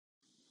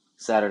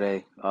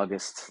Saturday,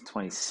 August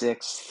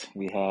 26th.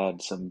 We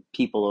had some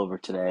people over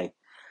today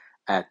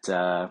at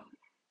uh,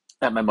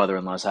 at my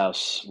mother-in-law's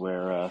house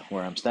where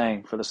I'm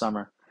staying for the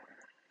summer,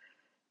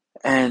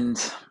 and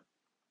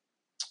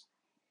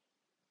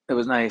it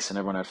was nice, and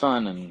everyone had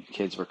fun, and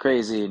kids were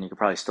crazy, and you could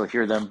probably still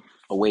hear them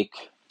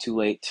awake too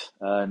late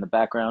in the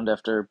background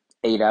after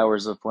 8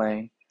 hours of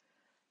playing.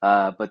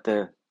 But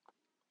the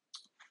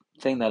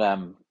thing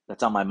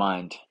that's on my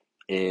mind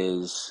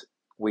is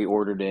we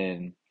ordered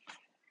in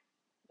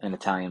an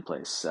Italian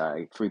place,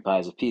 3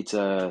 pies of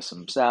pizza,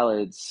 some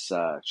salads,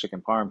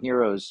 chicken parm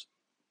heroes,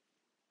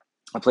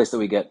 a place that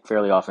we get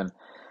fairly often.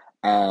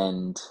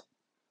 And,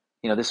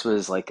 this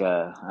was like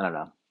I don't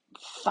know,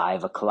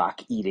 5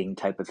 o'clock eating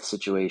type of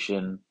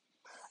situation.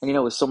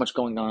 And, with so much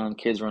going on,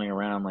 kids running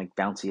around like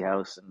bouncy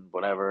house and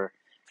whatever,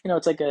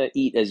 it's like a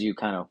eat as you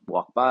kind of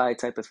walk by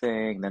type of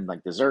thing. Then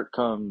like dessert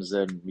comes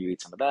and you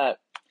eat some of that.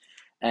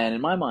 And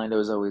in my mind, it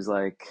was always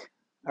like,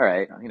 all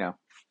right,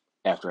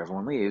 after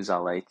everyone leaves,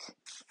 I'll like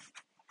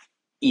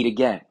eat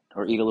again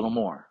or eat a little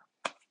more.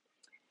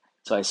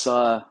 So I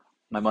saw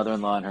my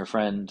mother-in-law and her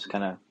friend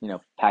kind of,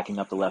 packing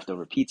up the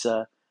leftover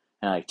pizza,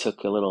 and I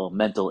took a little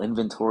mental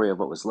inventory of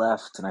what was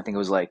left, and I think it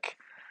was like,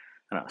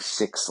 I don't know,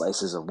 6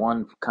 slices of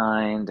one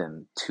kind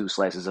and 2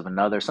 slices of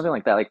another, something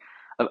like that, like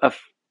a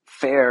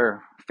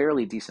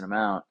fairly decent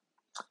amount.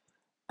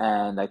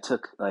 And I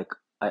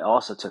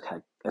also took,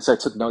 so I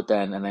took note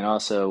then, and then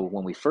also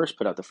when we first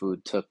put out the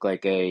food, took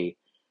like a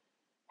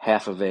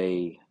half of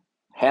a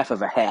half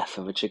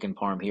of a chicken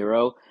parm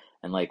hero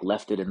and like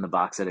left it in the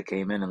box that it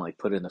came in and like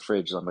put it in the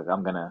fridge. So I'm like,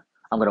 I'm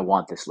gonna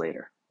want this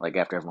later. Like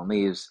after everyone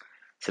leaves,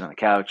 sit on the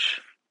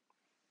couch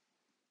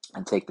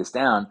and take this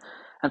down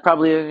and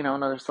probably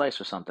another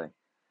slice or something.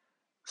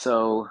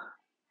 So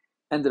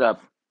ended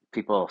up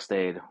people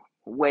stayed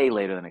way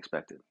later than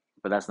expected.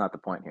 But that's not the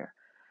point here.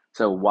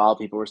 So while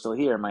people were still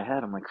here in my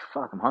head, I'm like,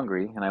 fuck, I'm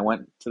hungry. And I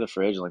went to the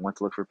fridge, like went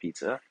to look for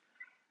pizza,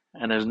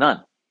 and there's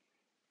none.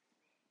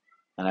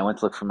 And I went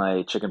to look for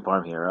my chicken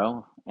parm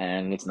hero,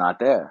 and it's not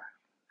there.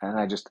 And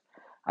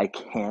I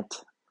can't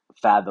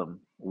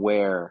fathom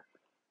where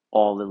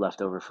all the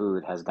leftover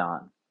food has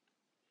gone.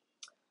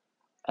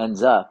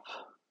 Ends up,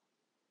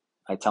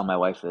 I tell my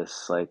wife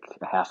this like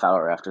a half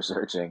hour after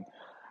searching.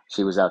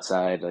 She was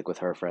outside, like with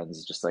her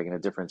friends, just like in a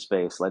different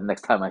space. Like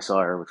next time I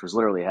saw her, which was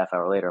literally a half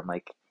hour later, I'm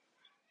like,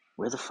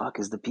 where the fuck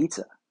is the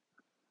pizza?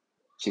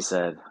 She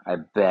said, I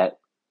bet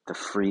the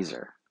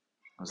freezer.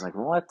 I was like,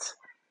 what?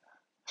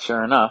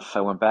 Sure enough,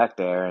 I went back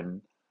there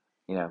and,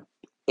 you know,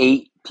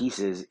 8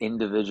 pieces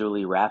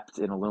individually wrapped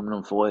in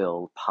aluminum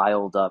foil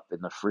piled up in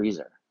the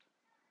freezer.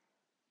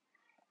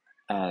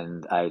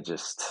 And I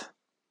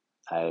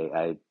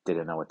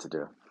didn't know what to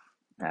do.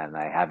 And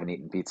I haven't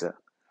eaten pizza.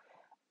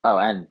 Oh,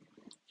 and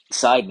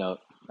side note,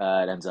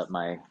 it ends up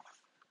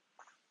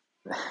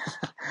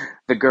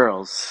the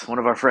girls, one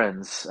of our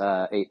friends,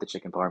 ate the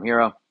chicken parm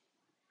hero.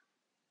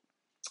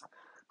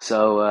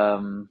 So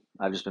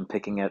I've just been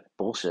picking at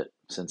bullshit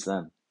since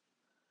then.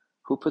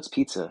 Who puts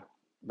pizza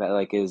that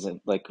like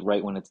isn't like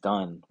right when it's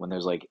done, when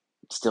there's like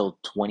still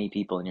 20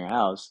 people in your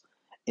house,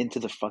 into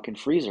the fucking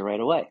freezer right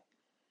away?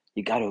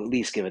 You got to at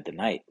least give it the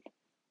night.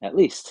 At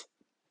least.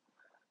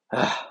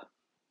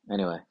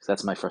 Anyway, so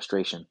that's my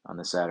frustration on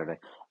this Saturday.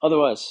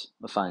 Otherwise,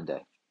 a fine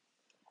day.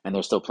 And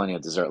there's still plenty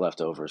of dessert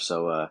left over,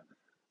 so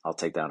I'll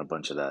take down a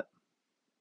bunch of that.